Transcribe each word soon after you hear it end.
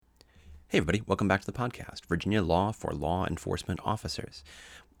Hey everybody, welcome back to the podcast, Virginia Law for Law Enforcement Officers.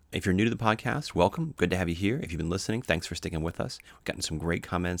 If you're new to the podcast, welcome. Good to have you here. If you've been listening, thanks for sticking with us. We've gotten some great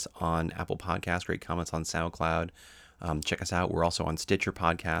comments on Apple Podcasts, great comments on SoundCloud. Check us out. We're also on Stitcher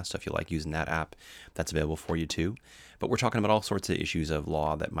Podcast, so if you like using that app, that's available for you too. But we're talking about all sorts of issues of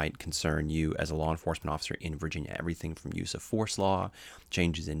law that might concern you as a law enforcement officer in Virginia. Everything from use of force law,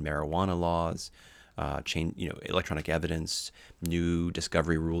 changes in marijuana laws, electronic evidence, new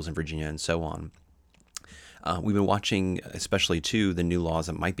discovery rules in Virginia, and so on. We've been watching, especially too, the new laws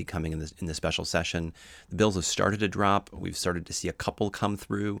that might be coming in the special session. The bills have started to drop. We've started to see a couple come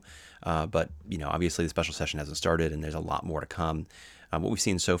through, but obviously the special session hasn't started, and there's a lot more to come. What we've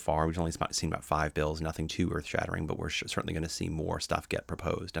seen so far, we've only seen about 5 bills, nothing too earth-shattering, but we're certainly going to see more stuff get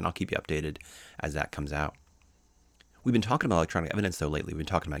proposed, and I'll keep you updated as that comes out. We've been talking about electronic evidence, though, lately. We've been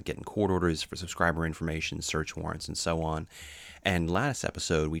talking about getting court orders for subscriber information, search warrants, and so on. And last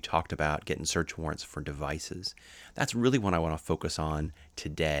episode, we talked about getting search warrants for devices. That's really what I want to focus on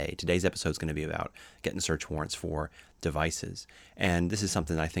today. Today's episode is going to be about getting search warrants for devices. And this is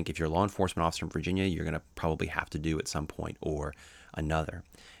something that I think if you're a law enforcement officer in Virginia, you're going to probably have to do at some point or another.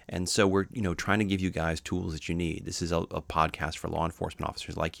 And so we're, trying to give you guys tools that you need. This is a podcast for law enforcement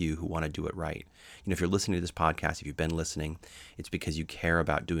officers like you who want to do it right. If you're listening to this podcast, if you've been listening, it's because you care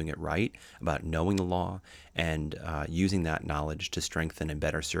about doing it right, about knowing the law, and using that knowledge to strengthen and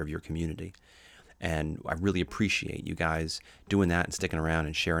better serve your community. And I really appreciate you guys doing that and sticking around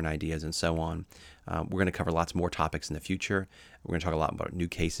and sharing ideas and so on. We're going to cover lots more topics in the future. We're going to talk a lot about new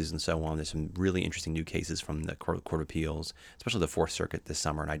cases and so on. There's some really interesting new cases from the Court of Appeals, especially the Fourth Circuit this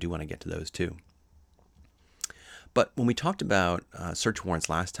summer, and I do want to get to those too. But when we talked about search warrants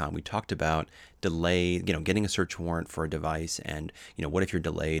last time, we talked about delay, getting a search warrant for a device and, what if you're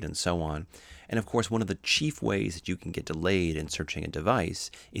delayed and so on. And of course, one of the chief ways that you can get delayed in searching a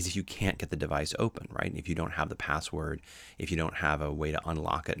device is if you can't get the device open, right? If you don't have the password, if you don't have a way to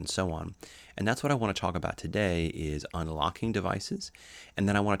unlock it and so on. And that's what I want to talk about today is unlocking devices. And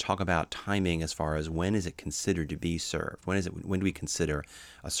then I want to talk about timing as far as when is it considered to be served? When do we consider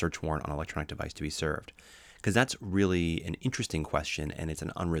a search warrant on an electronic device to be served? Because that's really an interesting question, and it's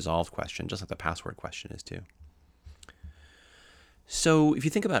an unresolved question, just like the password question is too. So if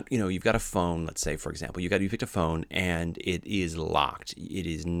you think about, you've got a phone, let's say, for example, you picked a phone and it is locked. It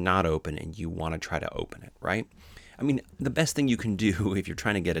is not open, and you want to try to open it, right? I mean, the best thing you can do if you're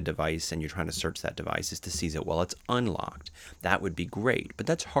trying to get a device and you're trying to search that device is to seize it while it's unlocked. That would be great, but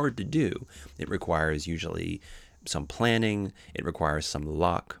that's hard to do. It requires usually some planning. It requires some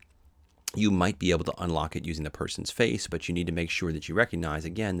luck. You might be able to unlock it using the person's face, but you need to make sure that you recognize,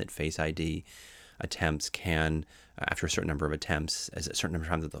 again, that Face ID attempts can, after a certain number of attempts, as a certain number of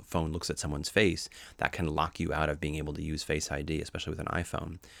times that the phone looks at someone's face, that can lock you out of being able to use Face ID, especially with an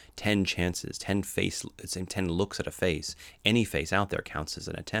iPhone. 10 chances, 10 looks at a face, any face out there counts as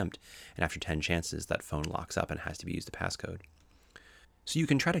an attempt, and after 10 chances, that phone locks up and has to be used the passcode. So you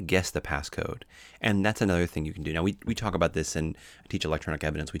can try to guess the passcode, and that's another thing you can do. Now, we talk about this and teach electronic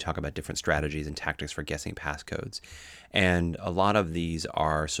evidence. We talk about different strategies and tactics for guessing passcodes, and a lot of these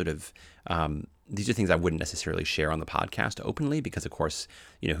are sort of these are things I wouldn't necessarily share on the podcast openly because, of course,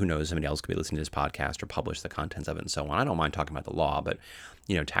 who knows, somebody else could be listening to this podcast or publish the contents of it and so on. I don't mind talking about the law, but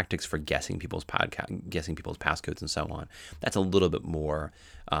tactics for guessing people's passcodes and so on. That's a little bit more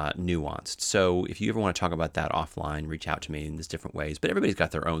nuanced. So if you ever want to talk about that offline, reach out to me in these different ways. But everybody's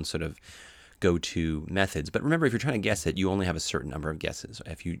got their own sort of go-to methods. But remember, if you're trying to guess it, you only have a certain number of guesses.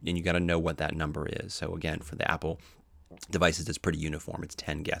 And you got to know what that number is. So again, for the Apple devices, it's pretty uniform. It's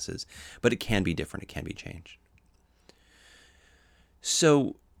 10 guesses, but it can be different. It can be changed.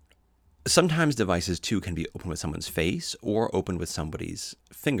 So sometimes devices too can be opened with someone's face or opened with somebody's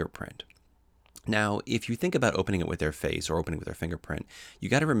fingerprint. Now, if you think about opening it with their face or opening with their fingerprint, you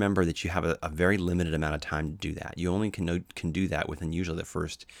got to remember that you have a very limited amount of time to do that. You only can do that within usually the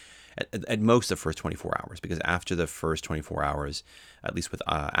first, at most the first 24 hours, because after the first 24 hours, at least with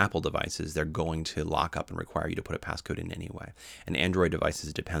Apple devices, they're going to lock up and require you to put a passcode in anyway. And Android devices,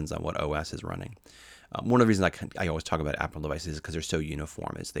 it depends on what OS is running. One of the reasons I always talk about Apple devices is because they're so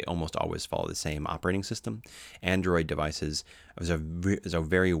uniform, is they almost always follow the same operating system. Android devices, there's a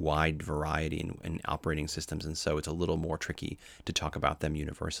very wide variety in operating systems, and so it's a little more tricky to talk about them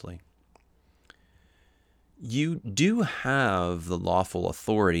universally. You do have the lawful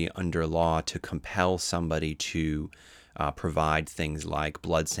authority under law to compel somebody to provide things like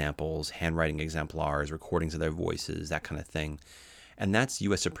blood samples, handwriting exemplars, recordings of their voices, that kind of thing. And that's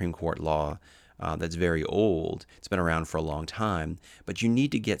U.S. Supreme Court law that's very old. It's been around for a long time, but you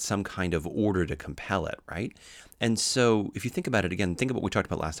need to get some kind of order to compel it, right? And so if you think about it again, think about what we talked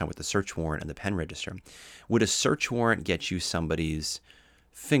about last time with the search warrant and the pen register. Would a search warrant get you somebody's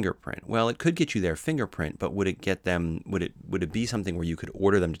fingerprint? Well, it could get you their fingerprint, but would it get them, would it be something where you could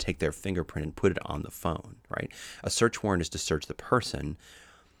order them to take their fingerprint and put it on the phone, right? A search warrant is to search the person,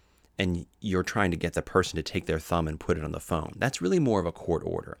 and you're trying to get the person to take their thumb and put it on the phone. That's really more of a court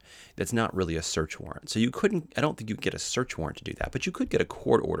order. That's not really a search warrant. So I don't think you could get a search warrant to do that, but you could get a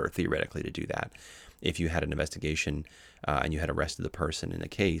court order theoretically to do that if you had an investigation and you had arrested the person in a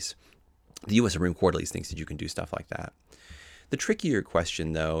case. The U.S. Supreme Court at least thinks that you can do stuff like that. The trickier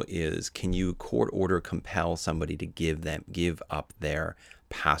question, though, is can you court order compel somebody to give up their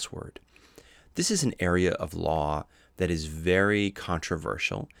password? This is an area of law that is very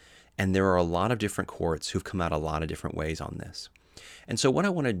controversial, and there are a lot of different courts who've come out a lot of different ways on this. And so what I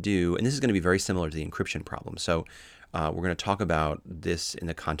want to do, and this is going to be very similar to the encryption problem, so we're going to talk about this in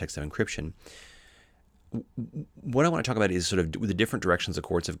the context of encryption. What I want to talk about is sort of the different directions the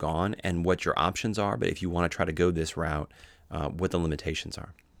courts have gone and what your options are, but if you want to try to go this route, what the limitations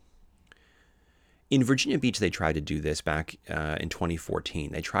are. In Virginia Beach, they tried to do this back in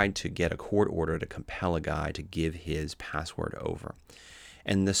 2014. They tried to get a court order to compel a guy to give his password over.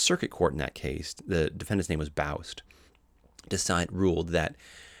 And the circuit court in that case, the defendant's name was Boust, ruled that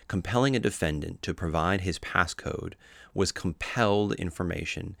compelling a defendant to provide his passcode was compelled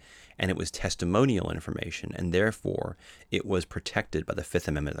information, and it was testimonial information, and therefore it was protected by the Fifth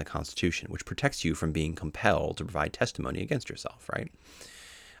Amendment of the Constitution, which protects you from being compelled to provide testimony against yourself, right?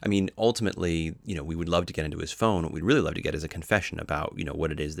 I mean, ultimately, we would love to get into his phone. What we'd really love to get is a confession about,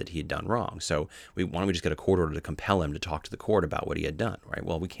 what it is that he had done wrong. So why don't we just get a court order to compel him to talk to the court about what he had done, right?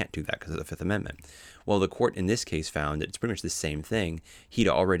 Well, we can't do that because of the Fifth Amendment. Well, the court in this case found that it's pretty much the same thing. He'd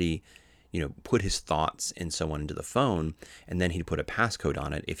already put his thoughts and so on into the phone, and then he'd put a passcode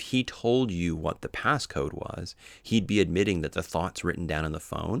on it. If he told you what the passcode was, he'd be admitting that the thoughts written down on the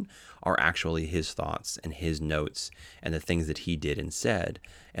phone are actually his thoughts and his notes and the things that he did and said,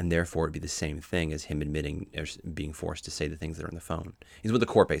 and therefore it'd be the same thing as him admitting or being forced to say the things that are in the phone. Is what the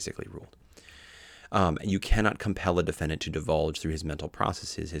court basically ruled. You cannot compel a defendant to divulge through his mental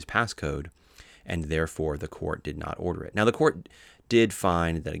processes his passcode, and therefore the court did not order it. Now, the court did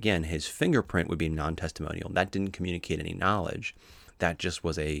find that, again, his fingerprint would be non-testimonial. That didn't communicate any knowledge. That just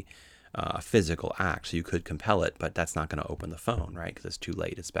was a physical act. So you could compel it, but that's not going to open the phone, right? Because it's too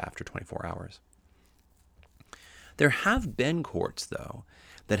late. It's after 24 hours. There have been courts, though,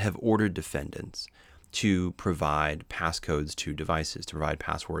 that have ordered defendants to provide passcodes to devices, to provide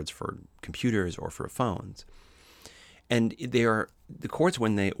passwords for computers or for phones. And the courts,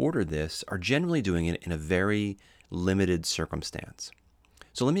 when they order this, are generally doing it in a very limited circumstance.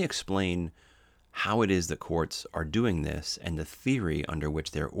 So let me explain how it is that courts are doing this and the theory under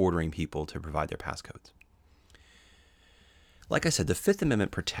which they're ordering people to provide their passcodes. Like I said, the Fifth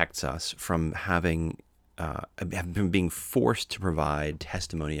Amendment protects us from being forced to provide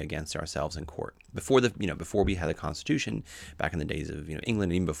testimony against ourselves in court. Before we had the Constitution, back in the days of England,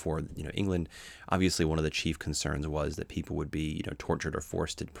 and even before England, obviously one of the chief concerns was that people would be tortured or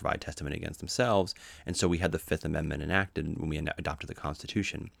forced to provide testimony against themselves, and so we had the Fifth Amendment enacted when we adopted the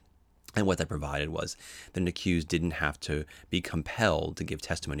Constitution. And what that provided was that an accused didn't have to be compelled to give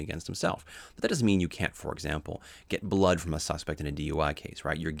testimony against himself. But that doesn't mean you can't, for example, get blood from a suspect in a DUI case,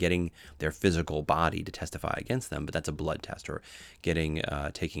 right? You're getting their physical body to testify against them, but that's a blood test, or taking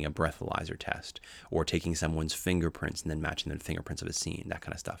a breathalyzer test, or taking someone's fingerprints and then matching them to fingerprints of a scene, that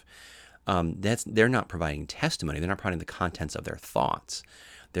kind of stuff. They're not providing testimony. They're not providing the contents of their thoughts.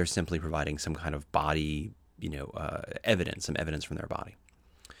 They're simply providing some kind of body, evidence, some evidence from their body.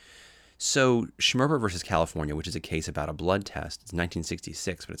 So Schmerber versus California, which is a case about a blood test, it's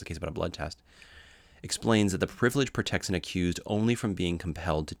 1966, but it's a case about a blood test, explains that the privilege protects an accused only from being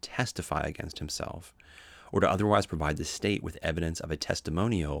compelled to testify against himself or to otherwise provide the state with evidence of a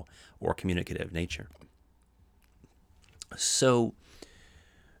testimonial or communicative nature. So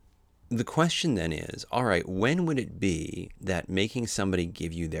the question then is, all right, when would it be that making somebody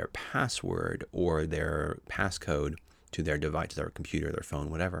give you their password or their passcode to their device, to their computer, their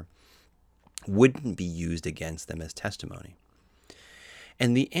phone, whatever, wouldn't be used against them as testimony?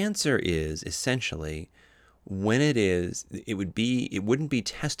 And the answer is essentially when it wouldn't be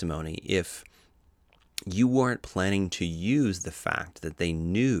testimony if you weren't planning to use the fact that they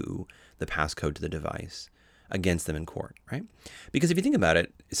knew the passcode to the device against them in court, right? Because if you think about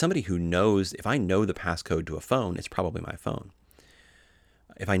it, somebody who knows, if I know the passcode to a phone, it's probably my phone.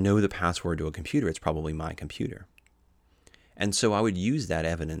 If I know the password to a computer, it's probably my computer. And so I would use that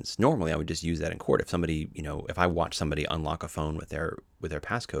evidence. Normally, I would just use that in court. If somebody, if I watch somebody unlock a phone with their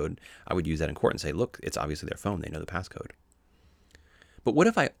passcode, I would use that in court and say, look, it's obviously their phone. They know the passcode. But what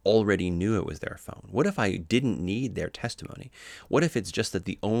if I already knew it was their phone? What if I didn't need their testimony? What if it's just that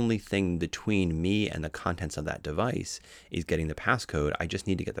the only thing between me and the contents of that device is getting the passcode? I just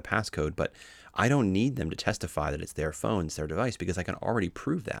need to get the passcode, but I don't need them to testify that it's their phone, it's their device, because I can already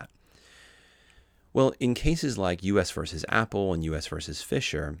prove that. Well, in cases like U.S. versus Apple and U.S. versus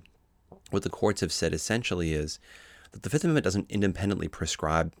Fisher, what the courts have said essentially is that the Fifth Amendment doesn't independently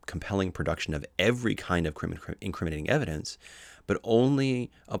prescribe compelling production of every kind of incriminating evidence, but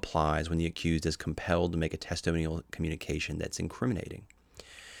only applies when the accused is compelled to make a testimonial communication that's incriminating.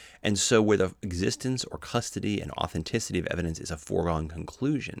 And so where the existence or custody and authenticity of evidence is a foregone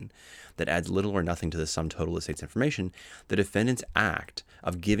conclusion that adds little or nothing to the sum total of the state's information, the defendant's act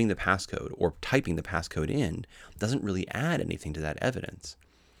of giving the passcode or typing the passcode in doesn't really add anything to that evidence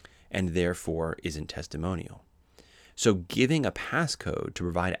and therefore isn't testimonial. So giving a passcode to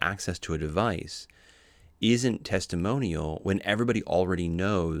provide access to a device isn't testimonial when everybody already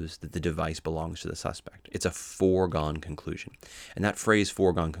knows that the device belongs to the suspect. It's a foregone conclusion. And that phrase,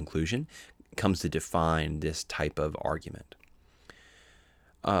 foregone conclusion, comes to define this type of argument.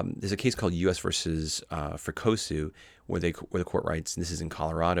 There's a case called U.S. versus Fricosu, where the court writes, and this is in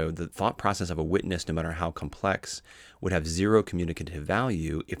Colorado, the thought process of a witness, no matter how complex, would have zero communicative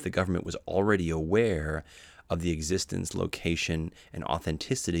value if the government was already aware of the existence, location, and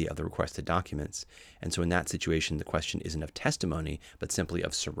authenticity of the requested documents. And so in that situation, the question isn't of testimony, but simply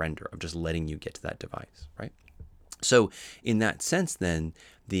of surrender, of just letting you get to that device, right? So in that sense, then,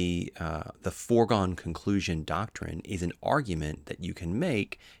 the foregone conclusion doctrine is an argument that you can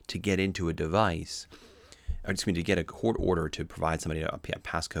make to get into a device, or to get a court order to provide somebody a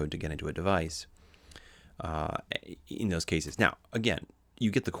passcode to get into a device in those cases. Now, again, you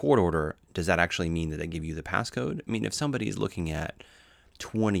get the court order, does that actually mean that they give you the passcode? I mean, if somebody is looking at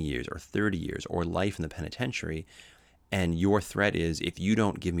 20 years or 30 years or life in the penitentiary, and your threat is, if you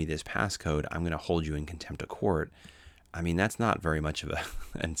don't give me this passcode, I'm going to hold you in contempt of court, I mean, that's not very much of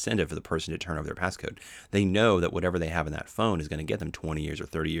an incentive for the person to turn over their passcode. They know that whatever they have in that phone is going to get them 20 years or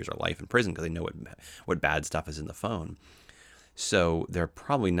 30 years or life in prison because they know what bad stuff is in the phone. So they're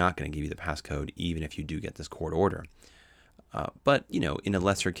probably not going to give you the passcode even if you do get this court order. But, in a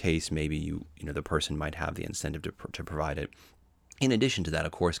lesser case, maybe the person might have the incentive to provide it. In addition to that,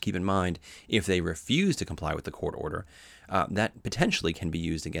 of course, keep in mind, if they refuse to comply with the court order, that potentially can be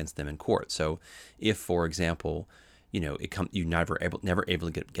used against them in court. So if, for example, you're never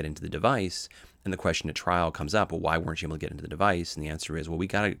able to get into the device, and the question at trial comes up, well, why weren't you able to get into the device? And the answer is, well, we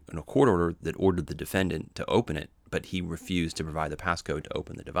got a court order that ordered the defendant to open it, but he refused to provide the passcode to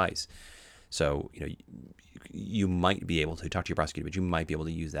open the device. So, you might be able to talk to your prosecutor, but you might be able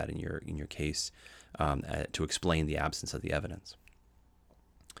to use that in your case to explain the absence of the evidence.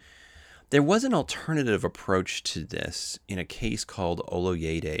 There was an alternative approach to this in a case called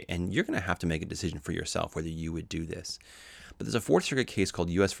Oloyede, and you're going to have to make a decision for yourself whether you would do this. But there's a Fourth Circuit case called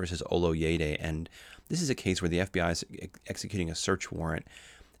U.S. versus Oloyede, and this is a case where the FBI is executing a search warrant.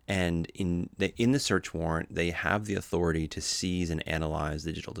 And in the search warrant, they have the authority to seize and analyze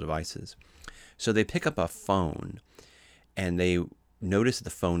digital devices. So they pick up a phone, and they notice that the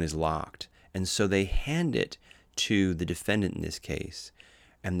phone is locked. And so they hand it to the defendant in this case,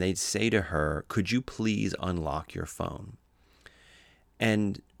 and they say to her, could you please unlock your phone?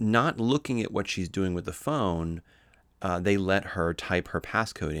 And not looking at what she's doing with the phone, they let her type her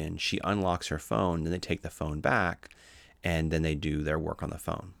passcode in. She unlocks her phone, then they take the phone back, and then they do their work on the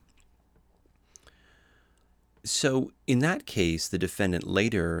phone. So in that case, the defendant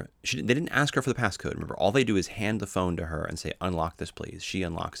later, they didn't ask her for the passcode. Remember, all they do is hand the phone to her and say, unlock this, please. She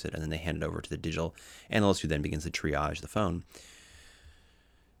unlocks it, and then they hand it over to the digital analyst, who then begins to triage the phone.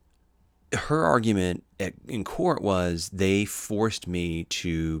 Her argument in court was, they forced me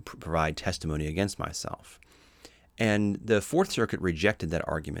to provide testimony against myself. And the Fourth Circuit rejected that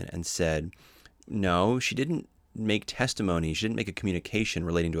argument and said, no, she didn't make testimony. She didn't make a communication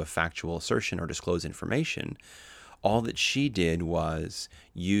relating to a factual assertion or disclose information. All that she did was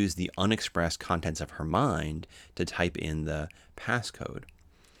use the unexpressed contents of her mind to type in the passcode.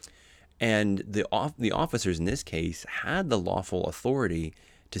 And the officers in this case had the lawful authority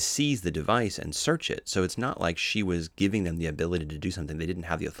to seize the device and search it. So it's not like she was giving them the ability to do something they didn't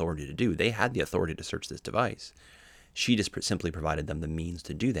have the authority to do. They had the authority to search this device. She just simply provided them the means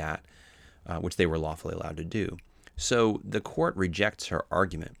to do that, which they were lawfully allowed to do. So the court rejects her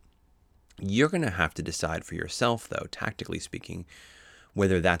argument. You're going to have to decide for yourself, though, tactically speaking,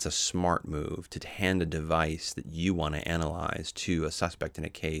 whether that's a smart move to hand a device that you want to analyze to a suspect in a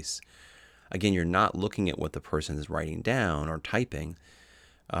case. Again, you're not looking at what the person is writing down or typing.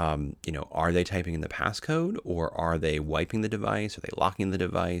 Are they typing in the passcode, or are they wiping the device? Are they locking the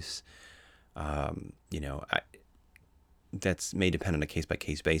device? That's may depend on a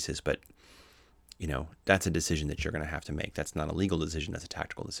case-by-case basis, but that's a decision that you're going to have to make. That's not a legal decision, that's a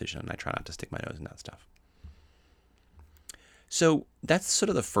tactical decision, and I try not to stick my nose in that stuff. So that's sort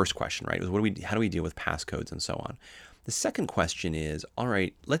of the first question, right? How do we deal with passcodes and so on? The second question is, all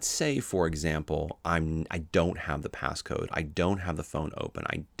right, let's say, for example, I don't have the passcode. I don't have the phone open.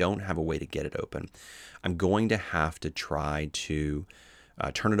 I don't have a way to get it open. I'm going to have to try to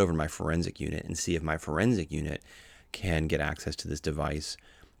turn it over to my forensic unit and see if my forensic unit can get access to this device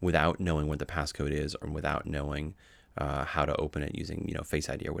without knowing what the passcode is, or without knowing how to open it using, Face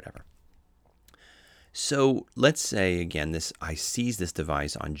ID or whatever. So let's say, again, I seize this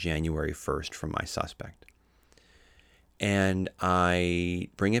device on January 1st from my suspect. And I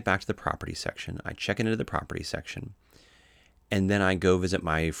bring it back to the property section. I check it into the property section. And then I go visit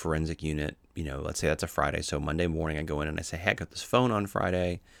my forensic unit. Let's say that's a Friday. So Monday morning I go in and I say, hey, I got this phone on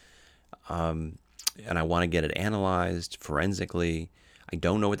Friday. And I want to get it analyzed forensically. I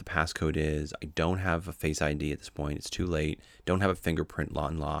don't know what the passcode is. I don't have a Face ID at this point. It's too late. Don't have a fingerprint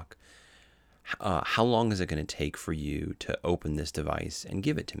unlock. How long is it going to take for you to open this device and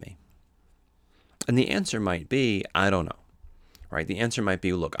give it to me? And the answer might be, I don't know, right? The answer might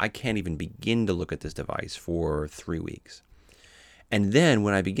be, look, I can't even begin to look at this device for 3 weeks. And then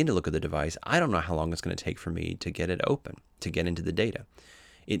when I begin to look at the device, I don't know how long it's going to take for me to get it open, to get into the data.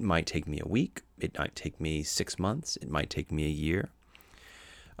 It might take me a week. It might take me 6 months. It might take me a year.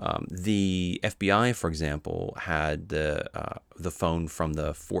 The FBI, for example, had the phone from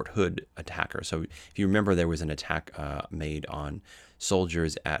the Fort Hood attacker. So if you remember, there was an attack made on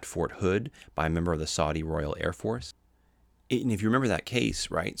soldiers at Fort Hood by a member of the Saudi Royal Air Force. And if you remember that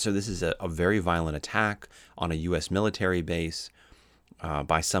case, right? So this is a very violent attack on a U.S. military base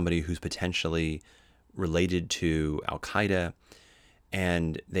by somebody who's potentially related to Al-Qaeda.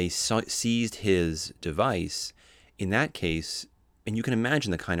 And they seized his device. In that case, and you can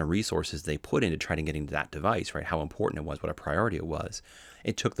imagine the kind of resources they put into trying to get into that device, right? How important it was, what a priority it was.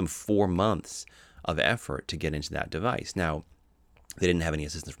 It took them 4 months of effort to get into that device. Now, they didn't have any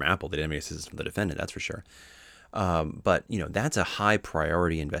assistance from Apple. They didn't have any assistance from the defendant, that's for sure. But that's a high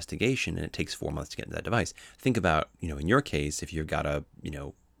priority investigation, and it takes 4 months to get into that device. Think about, in your case, if you've got a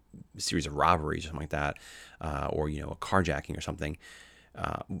series of robberies or something like that, or, a carjacking or something,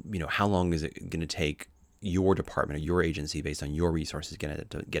 how long is it going to take your department or your agency, based on your resources, to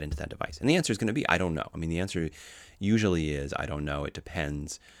get into that device? And the answer is going to be, I don't know. I mean, the answer usually is, I don't know. It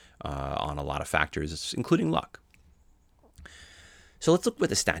depends on a lot of factors, including luck. So let's look what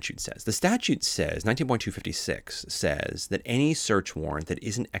the statute says. The statute says, 19.256 says that any search warrant that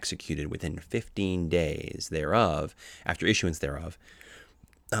isn't executed within 15 days thereof, after issuance thereof,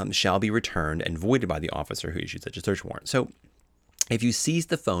 shall be returned and voided by the officer who issued such a search warrant. So if you seized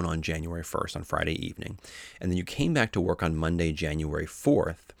the phone on January 1st, on Friday evening, and then you came back to work on Monday, January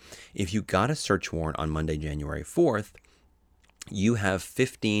 4th, if you got a search warrant on Monday, January 4th, you have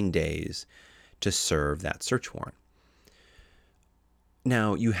 15 days to serve that search warrant.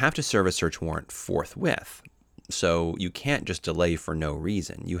 Now, you have to serve a search warrant forthwith, so you can't just delay for no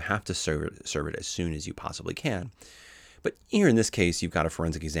reason. You have to serve it as soon as you possibly can. But here in this case, you've got a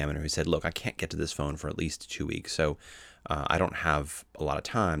forensic examiner who said, look, I can't get to this phone for at least 2 weeks, so I don't have a lot of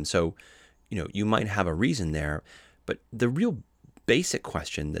time. So, you might have a reason there, but the real basic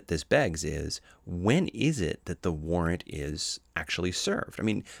question that this begs is, when is it that the warrant is actually served? I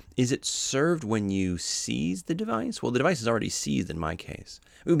mean, is it served when you seize the device? Well, the device is already seized in my case.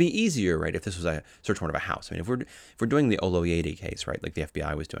 It would be easier, right, if this was a search warrant of a house. I mean, if we're doing the Oloyede case, right, like the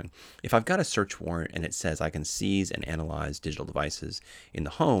FBI was doing, if I've got a search warrant and it says I can seize and analyze digital devices in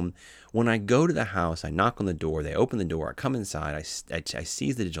the home, when I go to the house, I knock on the door, they open the door, I come inside, I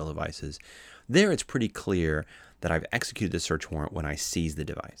seize the digital devices. There, it's pretty clear that I've executed the search warrant when I seize the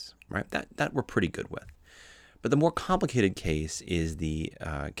device, right? That we're pretty good with. But the more complicated case is the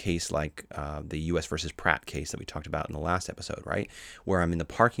case like the U.S. versus Pratt case that we talked about in the last episode, right? Where I'm in the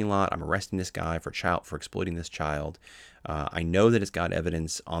parking lot, I'm arresting this guy for exploiting this child. I know that it's got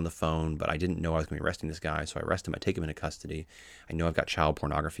evidence on the phone, but I didn't know I was going to be arresting this guy, so I arrest him, I take him into custody. I know I've got child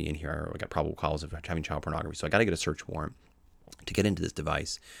pornography in here, or I got probable cause of having child pornography, so I got to get a search warrant to get into this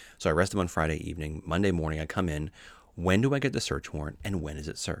device. So I arrest him on Friday evening. Monday morning, I come in. When do I get the search warrant, and when is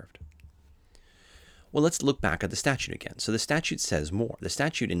it served? Well, let's look back at the statute again. So the statute says more. The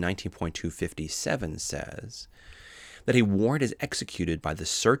statute in 19.257 says that a warrant is executed by the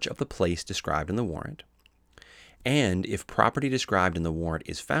search of the place described in the warrant, and if property described in the warrant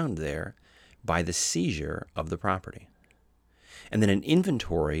is found there, by the seizure of the property. And then an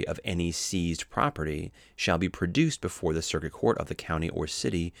inventory of any seized property shall be produced before the circuit court of the county or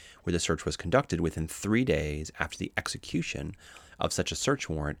city where the search was conducted within 3 days after the execution of such a search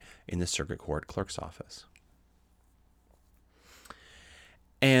warrant in the circuit court clerk's office.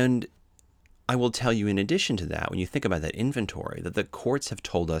 And I will tell you, in addition to that, when you think about that inventory, that the courts have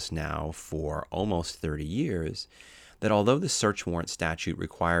told us now for almost 30 years that although the search warrant statute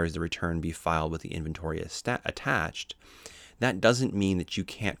requires the return be filed with the inventory attached, that doesn't mean that you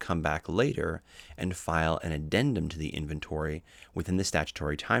can't come back later and file an addendum to the inventory within the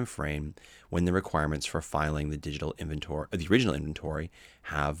statutory time frame when the requirements for filing the digital inventory, or the original inventory,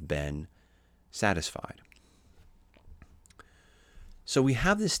 have been satisfied. So we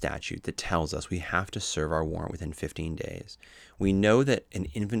have this statute that tells us we have to serve our warrant within 15 days. We know that an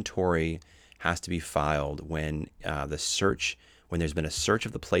inventory has to be filed when when there's been a search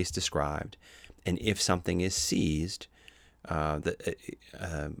of the place described, and if something is seized by the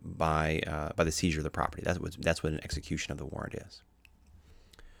seizure of the property. That's what an execution of the warrant is.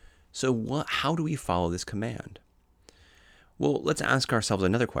 So how do we follow this command? Well, let's ask ourselves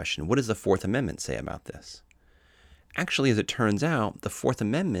another question. What does the Fourth Amendment say about this? Actually, as it turns out, the Fourth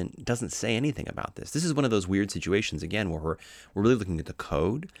Amendment doesn't say anything about this. This is one of those weird situations, again, where we're really looking at the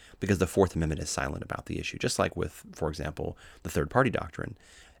code because the Fourth Amendment is silent about the issue, just like with, for example, the third-party doctrine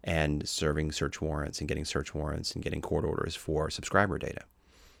and serving search warrants and getting court orders for subscriber data.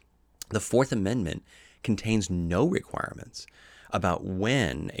 The Fourth Amendment contains no requirements about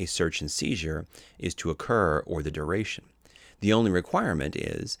when a search and seizure is to occur or the duration. The only requirement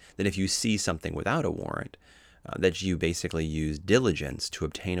is that if you see something without a warrant, that you basically use diligence to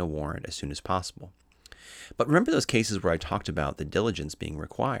obtain a warrant as soon as possible. But remember those cases where I talked about the diligence being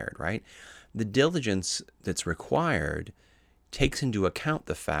required, right? The diligence that's required takes into account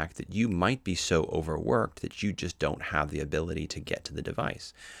the fact that you might be so overworked that you just don't have the ability to get to the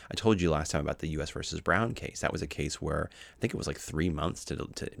device. I told you last time about the U.S. versus Brown case. That was a case where I think it was like 3 months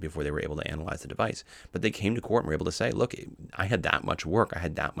before they were able to analyze the device. But they came to court and were able to say, look, I had that much work, I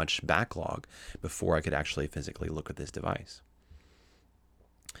had that much backlog before I could actually physically look at this device.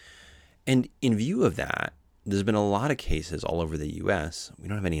 And in view of that, there's been a lot of cases all over the U.S. We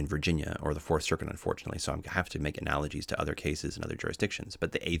don't have any in Virginia or the Fourth Circuit, unfortunately, so I have to make analogies to other cases in other jurisdictions.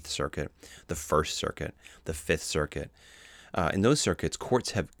 But the Eighth Circuit, the First Circuit, the Fifth Circuit, in those circuits,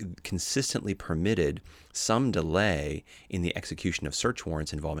 courts have consistently permitted some delay in the execution of search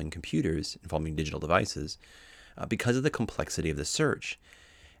warrants involving computers, involving digital devices, because of the complexity of the search.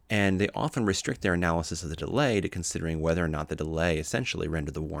 And they often restrict their analysis of the delay to considering whether or not the delay essentially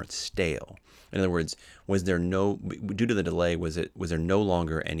rendered the warrant stale. In other words, due to the delay, was there no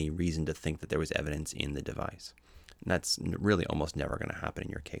longer any reason to think that there was evidence in the device? And that's really almost never going to happen in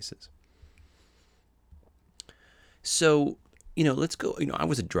your cases. So, let's go. I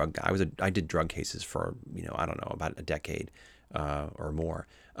was a drug guy. I did drug cases for, I don't know, about a decade or more.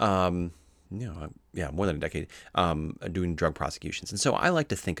 More than a decade, doing drug prosecutions. And so I like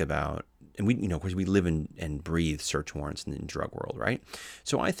to think about, and we, of course, we live and breathe search warrants in the drug world, right?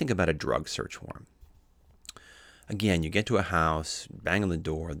 So I think about a drug search warrant. Again, you get to a house, bang on the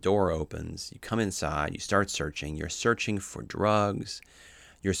door opens, you come inside, you start searching. You're searching for drugs.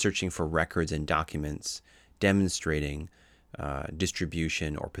 You're searching for records and documents demonstrating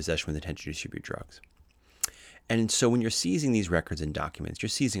distribution or possession with intent to distribute drugs. And so when you're seizing these records and documents, you're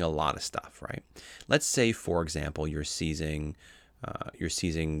seizing a lot of stuff, right? Let's say, for example, you're seizing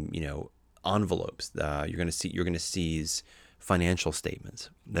envelopes. You're going to seize financial statements.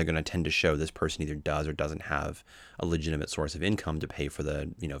 They're going to tend to show this person either does or doesn't have a legitimate source of income to pay for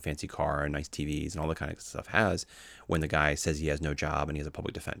the fancy car and nice TVs and all that kind of stuff has when the guy says he has no job and he has a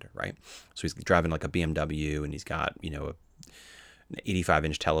public defender, right? So he's driving like a BMW and he's got an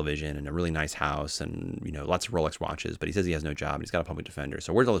 85-inch television and a really nice house and lots of Rolex watches, but he says he has no job and he's got a public defender.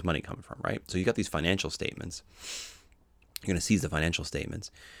 So where's all this money coming from, right? So you got these financial statements. You're going to seize the financial statements.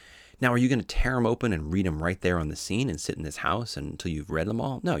 Now, are you going to tear them open and read them right there on the scene and sit in this house until you've read them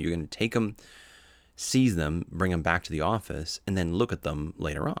all? No, you're going to take them, seize them, bring them back to the office, and then look at them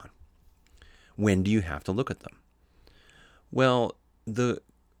later on. When do you have to look at them? Well, the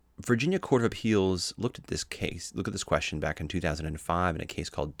Virginia Court of Appeals looked at this question back in 2005 in a case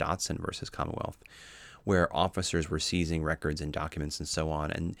called Dotson versus Commonwealth, where officers were seizing records and documents and so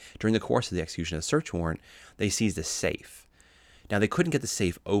on. And during the course of the execution of the search warrant, they seized a safe. Now, they couldn't get the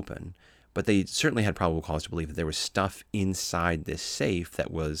safe open, but they certainly had probable cause to believe that there was stuff inside this safe that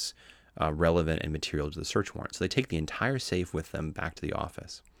was relevant and material to the search warrant. So they take the entire safe with them back to the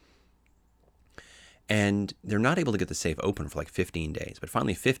office. And they're not able to get the safe open for like 15 days. But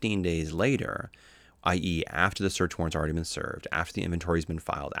finally, 15 days later, i.e. after the search warrant's already been served, after the inventory's been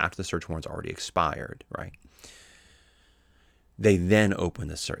filed, after the search warrant's already expired, right? They then open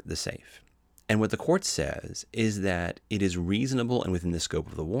the safe. And what the court says is that it is reasonable and within the scope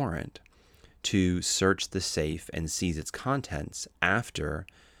of the warrant to search the safe and seize its contents after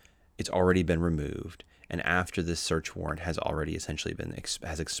it's already been removed and after this search warrant has already essentially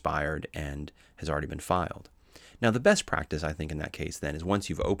has expired and has already been filed. Now, the best practice, I think, in that case then is once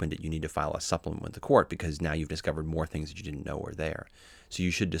you've opened it, you need to file a supplement with the court because now you've discovered more things that you didn't know were there. So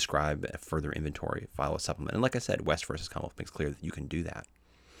you should describe a further inventory, file a supplement. And like I said, West versus Commonwealth makes clear that you can do that.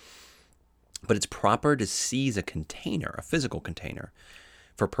 But it's proper to seize a container, a physical container,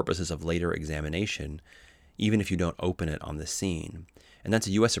 for purposes of later examination, even if you don't open it on the scene. And that's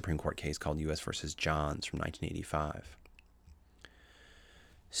a U.S. Supreme Court case called U.S. versus Johns from 1985.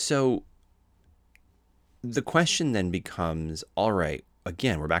 So the question then becomes, all right,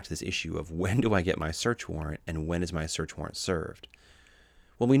 again, we're back to this issue of when do I get my search warrant and when is my search warrant served?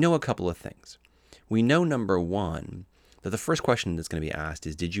 Well, we know a couple of things. We know, number one, that the first question that's going to be asked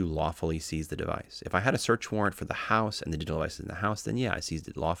is, did you lawfully seize the device? If I had a search warrant for the house and the digital devices in the house, then yeah, I seized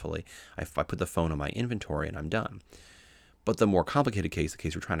it lawfully. I put the phone on my inventory and I'm done. But the more complicated case, the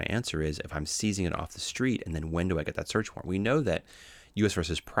case we're trying to answer is if I'm seizing it off the street and then when do I get that search warrant? We know that U.S.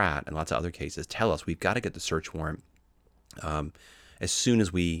 versus Pratt and lots of other cases tell us we've got to get the search warrant as soon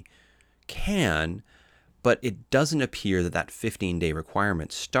as we can, but it doesn't appear that 15-day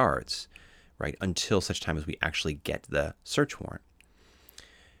requirement starts, right, until such time as we actually get the search warrant.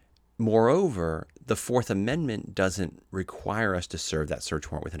 Moreover, the Fourth Amendment doesn't require us to serve that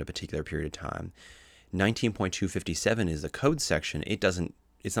search warrant within a particular period of time. 19.257 is the code section.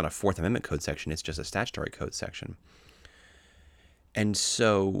 It's not a Fourth Amendment code section, it's just a statutory code section. And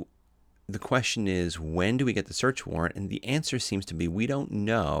so the question is, when do we get the search warrant? And the answer seems to be we don't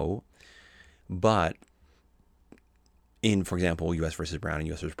know, but in, for example, U.S. versus Brown and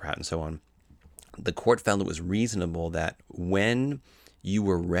U.S. versus Pratt and so on, the court found it was reasonable that when you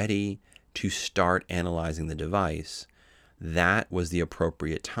were ready to start analyzing the device, that was the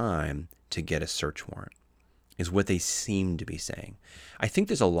appropriate time to get a search warrant, is what they seem to be saying. I think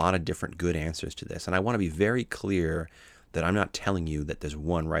there's a lot of different good answers to this, and I want to be very clear that I'm not telling you that there's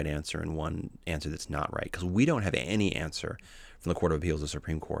one right answer and one answer that's not right, because we don't have any answer from the Court of Appeals or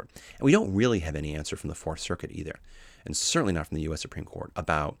Supreme Court, and we don't really have any answer from the Fourth Circuit either, and certainly not from the U.S. Supreme Court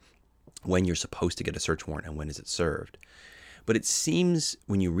about when you're supposed to get a search warrant and when is it served. But it seems,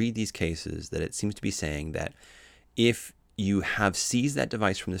 when you read these cases, that it seems to be saying that if you have seized that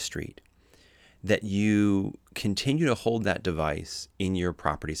device from the street, that you continue to hold that device in your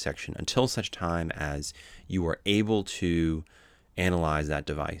property section until such time as you are able to analyze that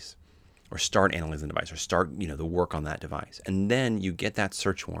device or start analyzing the device or start, the work on that device. And then you get that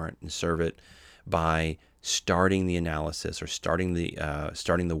search warrant and serve it by starting the analysis or starting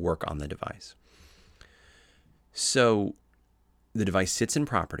the work on the device. So the device sits in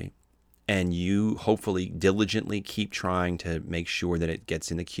property, and you hopefully diligently keep trying to make sure that it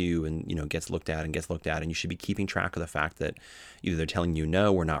gets in the queue and gets looked at, and you should be keeping track of the fact that either they're telling you,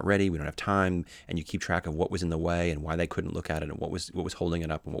 no, we're not ready, we don't have time, and you keep track of what was in the way and why they couldn't look at it and what was holding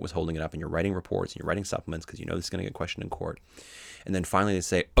it up, and you're writing reports and you're writing supplements because this is going to get questioned in court. And then finally they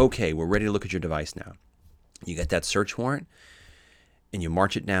say, okay, we're ready to look at your device now. You get that search warrant and you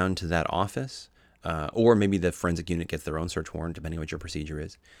march it down to that office, or maybe the forensic unit gets their own search warrant, depending on what your procedure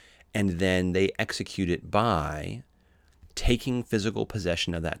is. And then they execute it by taking physical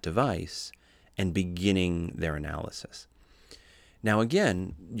possession of that device and beginning their analysis. Now,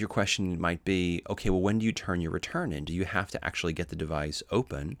 again, your question might be, okay, well, when do you turn your return in? Do you have to actually get the device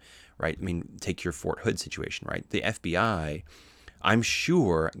open, right? I mean, take your Fort Hood situation, right? The FBI, I'm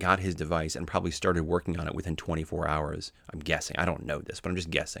sure, got his device and probably started working on it within 24 hours. I'm guessing. I don't know this, but I'm just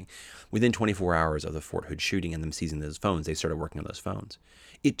guessing. Within 24 hours of the Fort Hood shooting and them seizing those phones, they started working on those phones.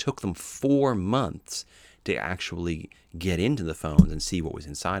 It took them 4 months to actually get into the phones and see what was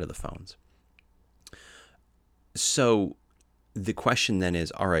inside of the phones. So the question then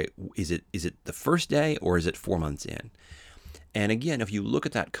is, all right, is it the first day or is it 4 months in? And again, if you look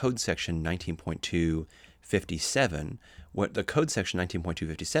at that code section 19.257, what the code section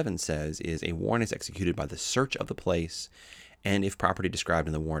 19.257 says is a warrant is executed by the search of the place, and if property described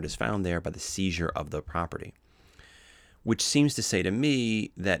in the warrant is found there, by the seizure of the property. Which seems to say to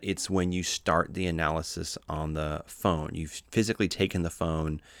me that it's when you start the analysis on the phone. You've physically taken the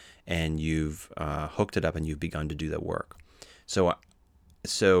phone and you've hooked it up and you've begun to do the work. So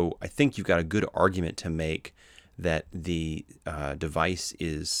So I think you've got a good argument to make that the device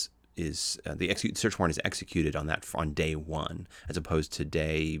is search warrant is executed on day one, as opposed to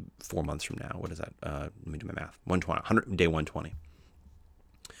day 4 months from now. What is that? Let me do my math. 120, day 120.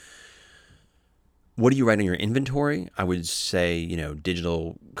 What do you write in your inventory? I would say,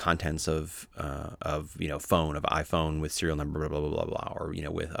 digital contents of phone, of iPhone with serial number, blah, blah, blah, blah, blah, or,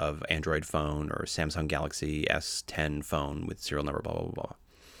 of Android phone or Samsung Galaxy S10 phone with serial number, blah, blah, blah.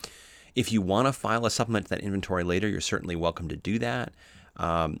 If you want to file a supplement to that inventory later, you're certainly welcome to do that.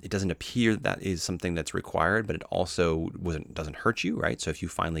 It doesn't appear that is something that's required, but it also doesn't hurt you, right? So if you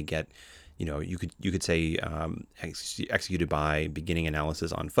finally get, you could say executed by beginning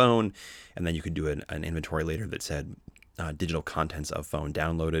analysis on phone, and then you could do an inventory later that said digital contents of phone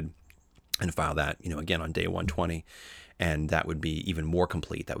downloaded, and file that, again on day 120, and that would be even more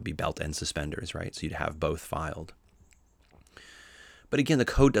complete. That would be belt and suspenders, right? So you'd have both filed. But again, the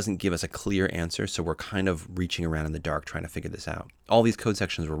code doesn't give us a clear answer, so we're kind of reaching around in the dark trying to figure this out. All these code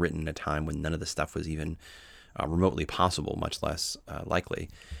sections were written at a time when none of this stuff was even remotely possible, much less likely.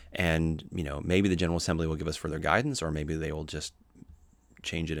 And, maybe the General Assembly will give us further guidance, or maybe they will just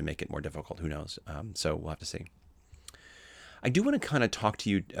change it and make it more difficult. Who knows? So we'll have to see. I do want to kind of talk to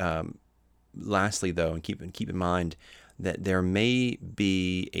you lastly, though, and keep in mind that there may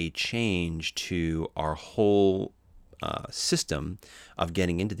be a change to our whole system of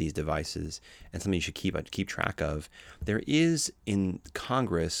getting into these devices, and something you should keep track of. There is in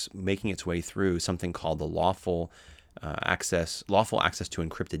Congress making its way through something called the Lawful Access to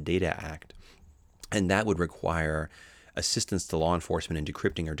Encrypted Data Act, and that would require assistance to law enforcement in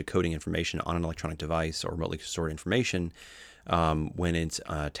decrypting or decoding information on an electronic device or remotely stored information when it's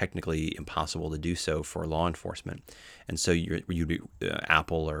technically impossible to do so for law enforcement. And so you'd be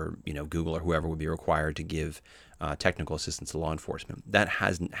Apple or Google or whoever would be required to give technical assistance to law enforcement. That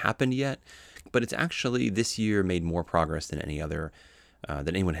hasn't happened yet, but it's actually this year made more progress than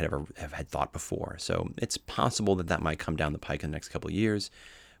than anyone had ever had thought before. So it's possible that might come down the pike in the next couple of years,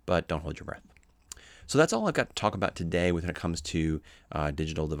 but don't hold your breath. So that's all I've got to talk about today when it comes to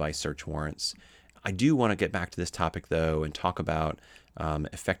digital device search warrants. I do want to get back to this topic, though, and talk about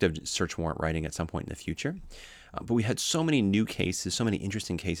effective search warrant writing at some point in the future. But we had so many new cases, so many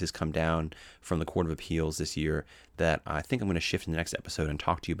interesting cases come down from the Court of Appeals this year that I think I'm going to shift in the next episode and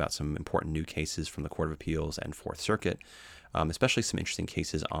talk to you about some important new cases from the Court of Appeals and Fourth Circuit, especially some interesting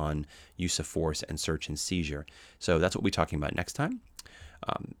cases on use of force and search and seizure. So that's what we'll be talking about next time.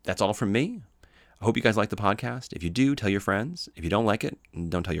 That's all from me. I hope you guys like the podcast. If you do, tell your friends. If you don't like it,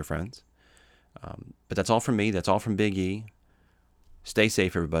 don't tell your friends. But that's all from me. That's all from Big E. Stay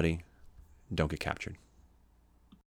safe, everybody. Don't get captured.